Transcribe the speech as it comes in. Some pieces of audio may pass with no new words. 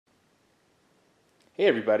Hey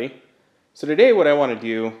everybody. So today what I want to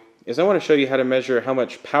do is I want to show you how to measure how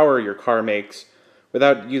much power your car makes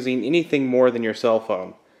without using anything more than your cell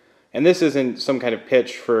phone. And this isn't some kind of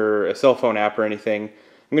pitch for a cell phone app or anything.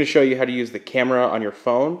 I'm going to show you how to use the camera on your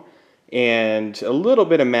phone and a little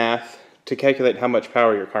bit of math to calculate how much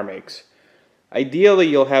power your car makes. Ideally,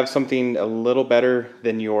 you'll have something a little better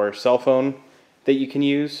than your cell phone that you can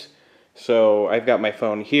use. So I've got my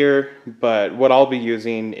phone here, but what I'll be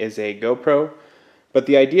using is a GoPro. But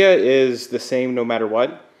the idea is the same no matter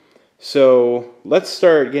what. So let's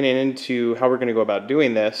start getting into how we're going to go about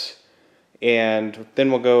doing this. And then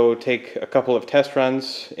we'll go take a couple of test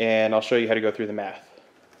runs and I'll show you how to go through the math.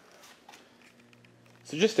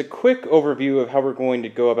 So just a quick overview of how we're going to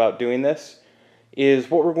go about doing this is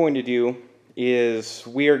what we're going to do is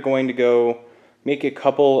we are going to go make a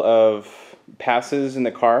couple of passes in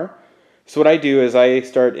the car. So what I do is I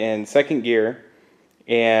start in second gear,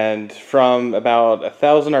 and from about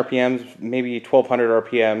 1,000 RPMs, maybe 1,200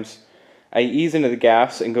 RPMs, I ease into the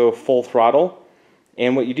gas and go full throttle.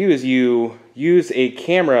 And what you do is you use a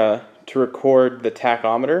camera to record the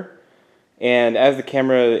tachometer. And as the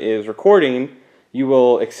camera is recording, you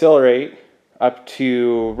will accelerate up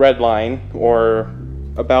to red line or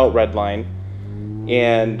about red line.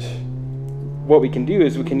 And what we can do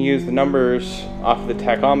is we can use the numbers off the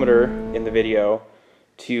tachometer in the video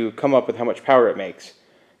to come up with how much power it makes.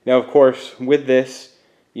 Now, of course, with this,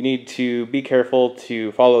 you need to be careful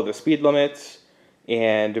to follow the speed limits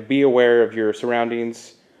and be aware of your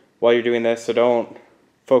surroundings while you're doing this. So don't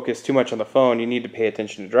focus too much on the phone. You need to pay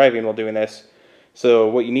attention to driving while doing this. So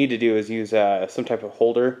what you need to do is use some type of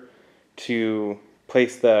holder to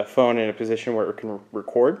place the phone in a position where it can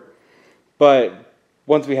record. But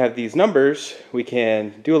once we have these numbers, we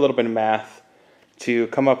can do a little bit of math to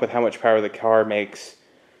come up with how much power the car makes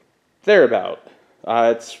thereabout.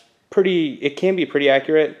 It can be pretty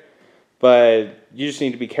accurate, but you just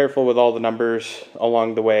need to be careful with all the numbers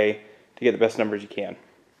along the way to get the best numbers you can.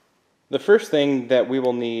 The first thing that we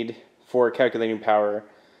will need for calculating power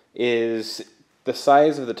is the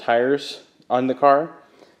size of the tires on the car.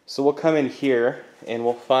 So we'll come in here and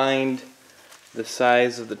we'll find the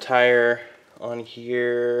size of the tire on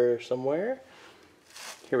here somewhere.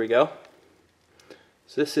 Here we go.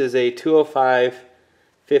 So this is a 205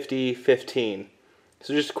 50 15.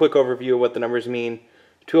 So just a quick overview of what the numbers mean.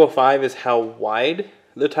 205 is how wide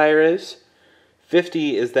the tire is.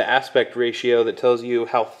 50 is the aspect ratio that tells you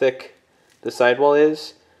how thick the sidewall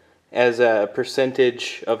is as a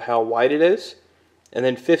percentage of how wide it is. And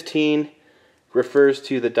then 15 refers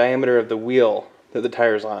to the diameter of the wheel that the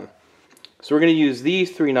tire is on. So we're going to use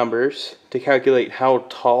these three numbers to calculate how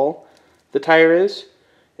tall the tire is.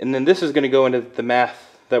 And then this is going to go into the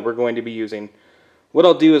math that we're going to be using. What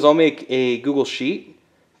I'll do is I'll make a Google Sheet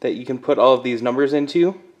that you can put all of these numbers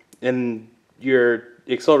into, and your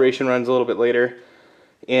acceleration runs a little bit later.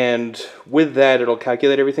 And with that, it'll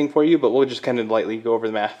calculate everything for you, but we'll just kind of lightly go over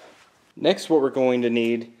the math. Next, what we're going to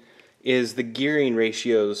need is the gearing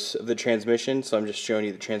ratios of the transmission. So I'm just showing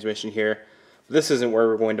you the transmission here. This isn't where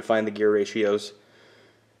we're going to find the gear ratios.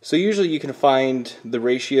 So usually you can find the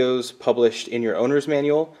ratios published in your owner's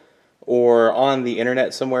manual or on the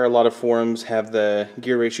internet somewhere. A lot of forums have the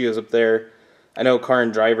gear ratios up there. I know Car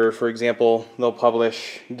and Driver, for example, they'll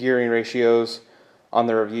publish gearing ratios on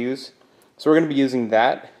their reviews. So we're going to be using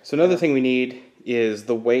that. So another thing we need is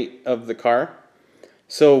the weight of the car.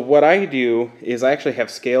 So what I do is I actually have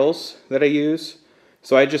scales that I use.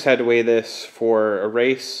 So I just had to weigh this for a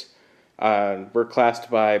race. We're classed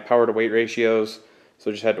by power to weight ratios. So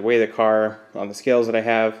I just had to weigh the car on the scales that I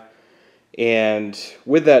have. And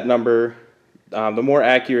with that number, the more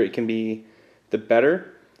accurate it can be, the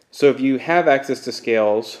better. So if you have access to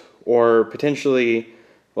scales, or potentially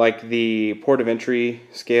like the port of entry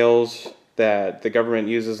scales that the government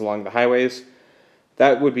uses along the highways,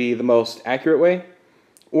 that would be the most accurate way.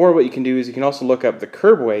 Or what you can do is you can also look up the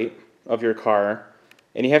curb weight of your car,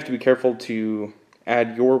 and you have to be careful to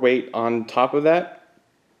add your weight on top of that,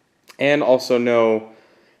 and also know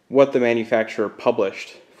what the manufacturer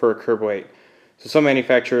published for a curb weight. So some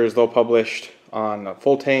manufacturers, they'll publish on a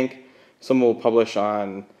full tank, some will publish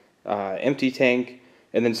on empty tank,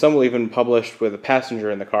 and then some will even publish with a passenger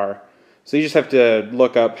in the car. So you just have to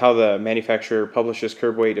look up how the manufacturer publishes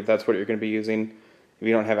curb weight if that's what you're going to be using, if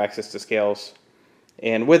you don't have access to scales.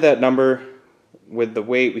 And with that number, with the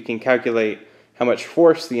weight, we can calculate how much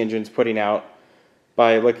force the engine's putting out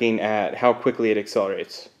by looking at how quickly it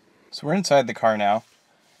accelerates. So we're inside the car now,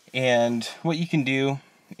 and what you can do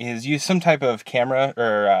is use some type of camera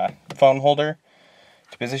or phone holder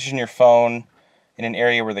to position your phone in an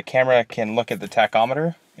area where the camera can look at the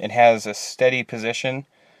tachometer and has a steady position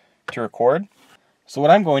to record. So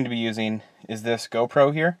what I'm going to be using is this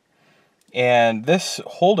GoPro here. And this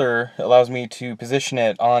holder allows me to position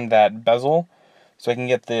it on that bezel so I can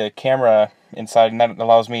get the camera inside, and that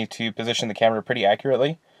allows me to position the camera pretty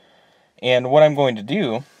accurately. And what I'm going to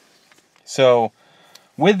do, so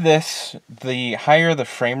with this, the higher the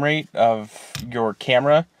frame rate of your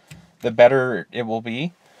camera, the better it will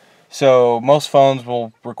be. So most phones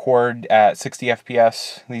will record at 60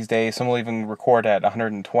 FPS these days. Some will even record at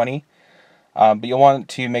 120. But you'll want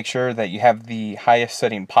to make sure that you have the highest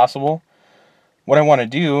setting possible. What I want to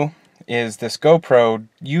do is this GoPro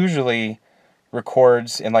usually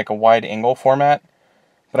records in like a wide angle format,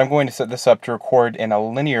 but I'm going to set this up to record in a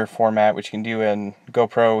linear format, which you can do in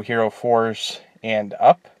GoPro Hero 4s and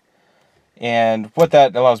up. And what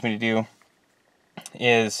that allows me to do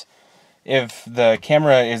is, if the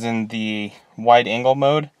camera is in the wide angle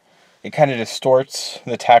mode, it kind of distorts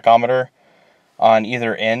the tachometer on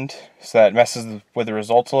either end, so that messes with the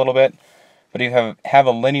results a little bit. But if you have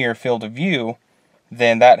a linear field of view,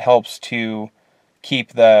 then that helps to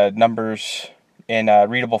keep the numbers in a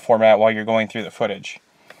readable format while you're going through the footage.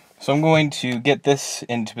 So I'm going to get this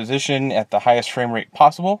into position at the highest frame rate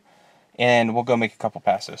possible, and we'll go make a couple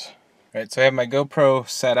passes. All right, so I have my GoPro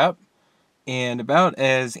set up, and about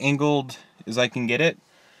as angled as I can get it.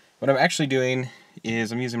 What I'm actually doing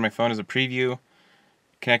is I'm using my phone as a preview,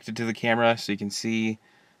 connected to the camera, so you can see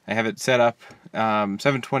I have it set up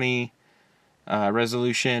 720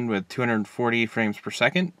 resolution with 240 frames per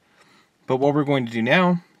second. But what we're going to do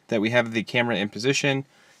now that we have the camera in position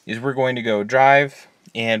is we're going to go drive,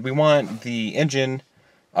 and we want the engine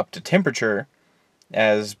up to temperature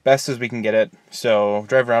as best as we can get it. So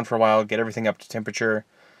drive around for a while, get everything up to temperature,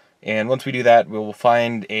 and once we do that, we will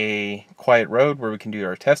find a quiet road where we can do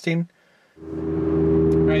our testing.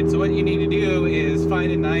 Alright, so what you need to do is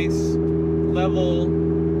find a nice level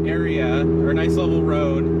area, or a nice level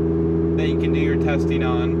road that you can do your testing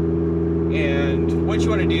on. And what you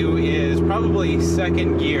want to do is probably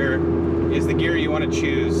second gear is the gear you want to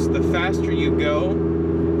choose. The faster you go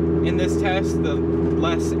in this test, the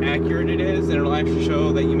less accurate it is, and it'll actually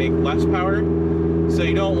show that you make less power. So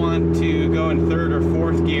you don't want to go in third or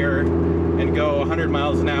fourth gear and go 100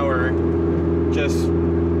 miles an hour just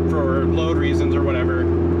for load reasons or whatever,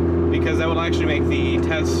 because that will actually make the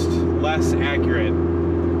test less accurate.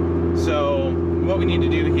 So what we need to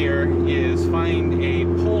do here is find a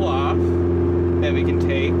pull-off that we can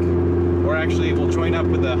take, or actually we'll join up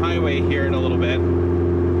with the highway here in a little bit.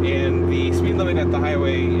 And the speed limit at the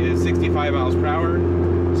highway is 65 miles per hour,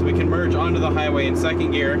 so we can merge onto the highway in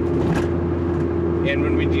second gear. And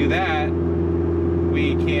when we do that,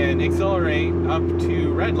 we can accelerate up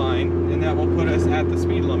to red line, and that will put us at the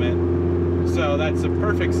speed limit. So that's a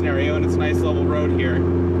perfect scenario, and it's a nice level road here.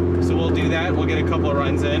 So we'll do that, we'll get a couple of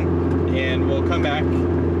runs in, and we'll come back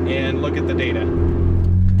and look at the data.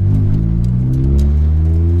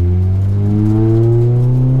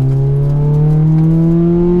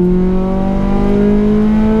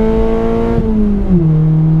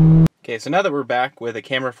 Okay, so now that we're back with a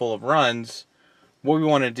camera full of runs, what we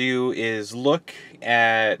want to do is look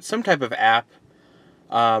at some type of app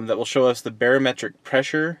that will show us the barometric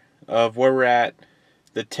pressure of where we're at,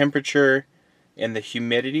 the temperature, and the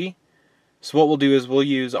humidity. So what we'll do is we'll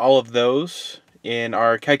use all of those in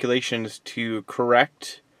our calculations to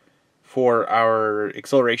correct for our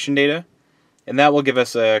acceleration data, and that will give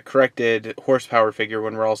us a corrected horsepower figure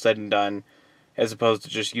when we're all said and done, as opposed to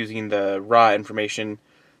just using the raw information,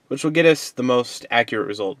 which will get us the most accurate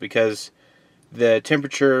result, because the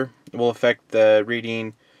temperature will affect the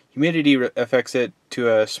reading, humidity affects it to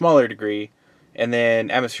a smaller degree, and then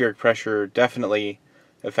atmospheric pressure definitely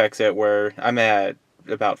affects it, where I'm at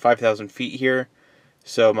about 5,000 feet here,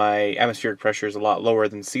 so my atmospheric pressure is a lot lower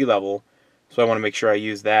than sea level, so I want to make sure I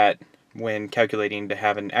use that when calculating to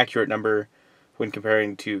have an accurate number when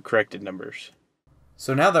comparing to corrected numbers.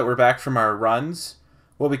 So now that we're back from our runs,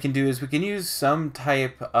 what we can do is we can use some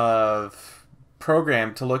type of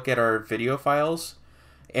program to look at our video files,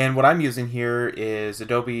 and what I'm using here is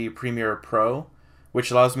Adobe Premiere Pro, which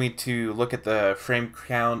allows me to look at the frame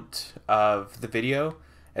count of the video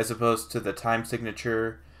as opposed to the time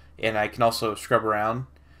signature, and I can also scrub around.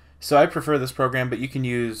 So I prefer this program, but you can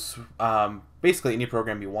use basically any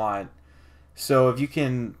program you want. So if you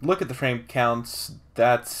can look at the frame counts,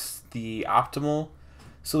 that's the optimal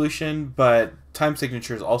solution, but time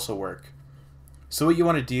signatures also work. So what you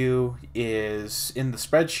want to do is, in the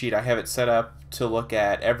spreadsheet, I have it set up to look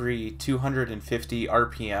at every 250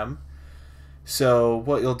 RPM. So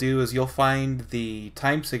what you'll do is you'll find the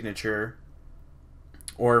time signature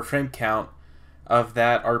or frame count of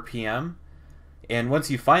that RPM. And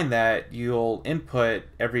once you find that, you'll input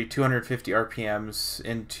every 250 RPMs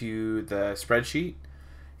into the spreadsheet.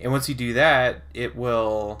 And once you do that, it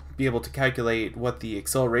will be able to calculate what the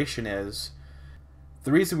acceleration is.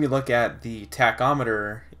 The reason we look at the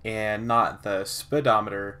tachometer and not the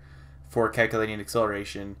speedometer for calculating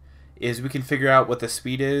acceleration is we can figure out what the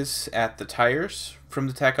speed is at the tires from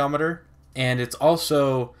the tachometer. And it's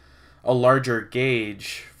also a larger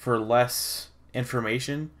gauge for less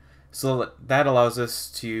information. So that allows us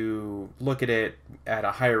to look at it at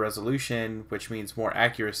a higher resolution, which means more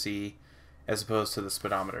accuracy as opposed to the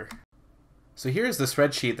speedometer. So here's the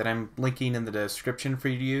spreadsheet that I'm linking in the description for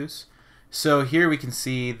you to use. So here we can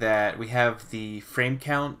see that we have the frame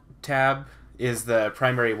count tab is the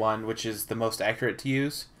primary one, which is the most accurate to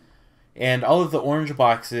use. And all of the orange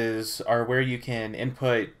boxes are where you can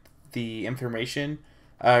input the information.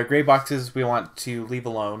 Gray boxes we want to leave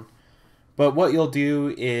alone. But what you'll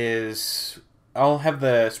do is I'll have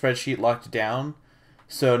the spreadsheet locked down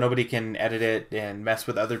so nobody can edit it and mess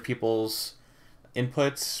with other people's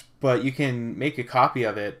inputs, but you can make a copy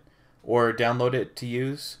of it or download it to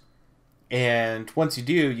use. And once you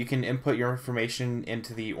do, you can input your information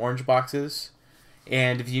into the orange boxes.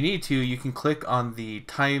 And if you need to, you can click on the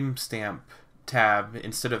timestamp tab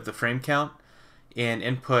instead of the frame count and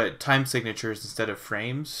input time signatures instead of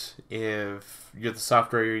frames if the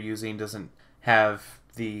software you're using doesn't have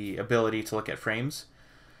the ability to look at frames.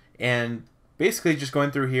 And basically just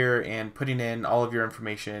going through here and putting in all of your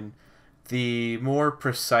information, the more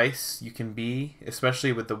precise you can be,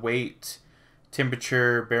 especially with the weight,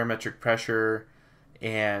 temperature, barometric pressure,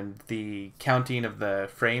 and the counting of the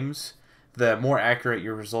frames, the more accurate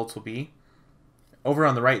your results will be. Over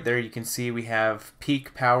on the right there, you can see we have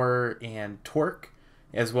peak power and torque,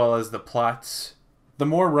 as well as the plots. The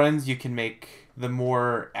more runs you can make, the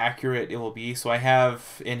more accurate it will be. So I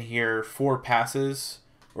have in here 4 passes,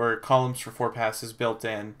 or columns for 4 passes built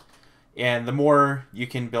in. And the more you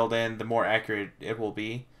can build in, the more accurate it will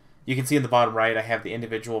be. You can see in the bottom right, I have the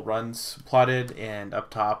individual runs plotted, and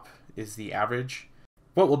up top is the average.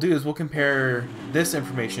 What we'll do is we'll compare this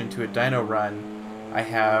information to a dyno run I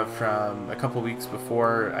have from a couple weeks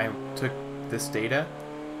before I took this data.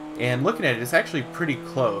 And looking at it, it's actually pretty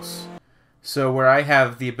close. So where I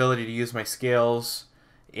have the ability to use my scales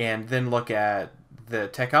and then look at the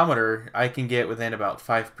tachometer, I can get within about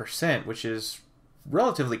 5%, which is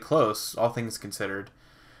relatively close, all things considered.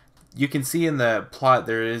 You can see in the plot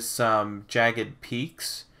there is some jagged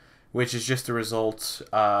peaks, which is just a result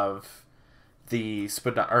of the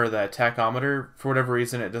tachometer. For whatever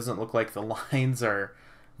reason, it doesn't look like the lines are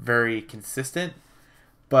very consistent.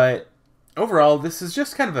 But overall, this is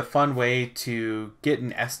just kind of a fun way to get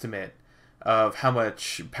an estimate of how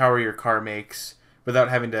much power your car makes without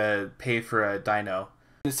having to pay for a dyno.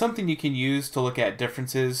 It's something you can use to look at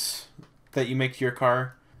differences that you make to your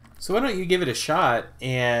car. So why don't you give it a shot,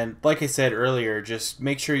 and like I said earlier, just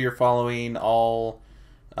make sure you're following all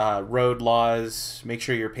road laws, make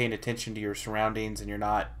sure you're paying attention to your surroundings and you're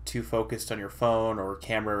not too focused on your phone or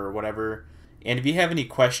camera or whatever. And if you have any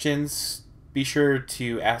questions, be sure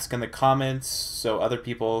to ask in the comments so other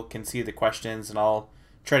people can see the questions, and I'll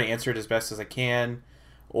try to answer it as best as I can,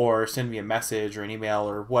 or send me a message or an email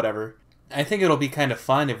or whatever. I think it'll be kind of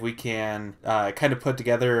fun if we can kind of put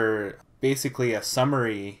together basically a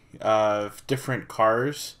summary of different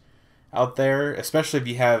cars out there, especially if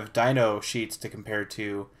you have dyno sheets to compare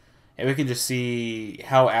to, and we can just see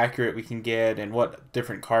how accurate we can get and what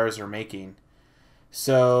different cars are making.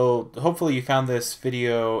 So hopefully you found this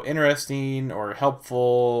video interesting or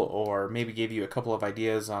helpful, or maybe gave you a couple of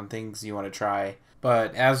ideas on things you want to try.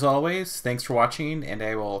 But as always, thanks for watching, and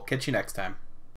I will catch you next time.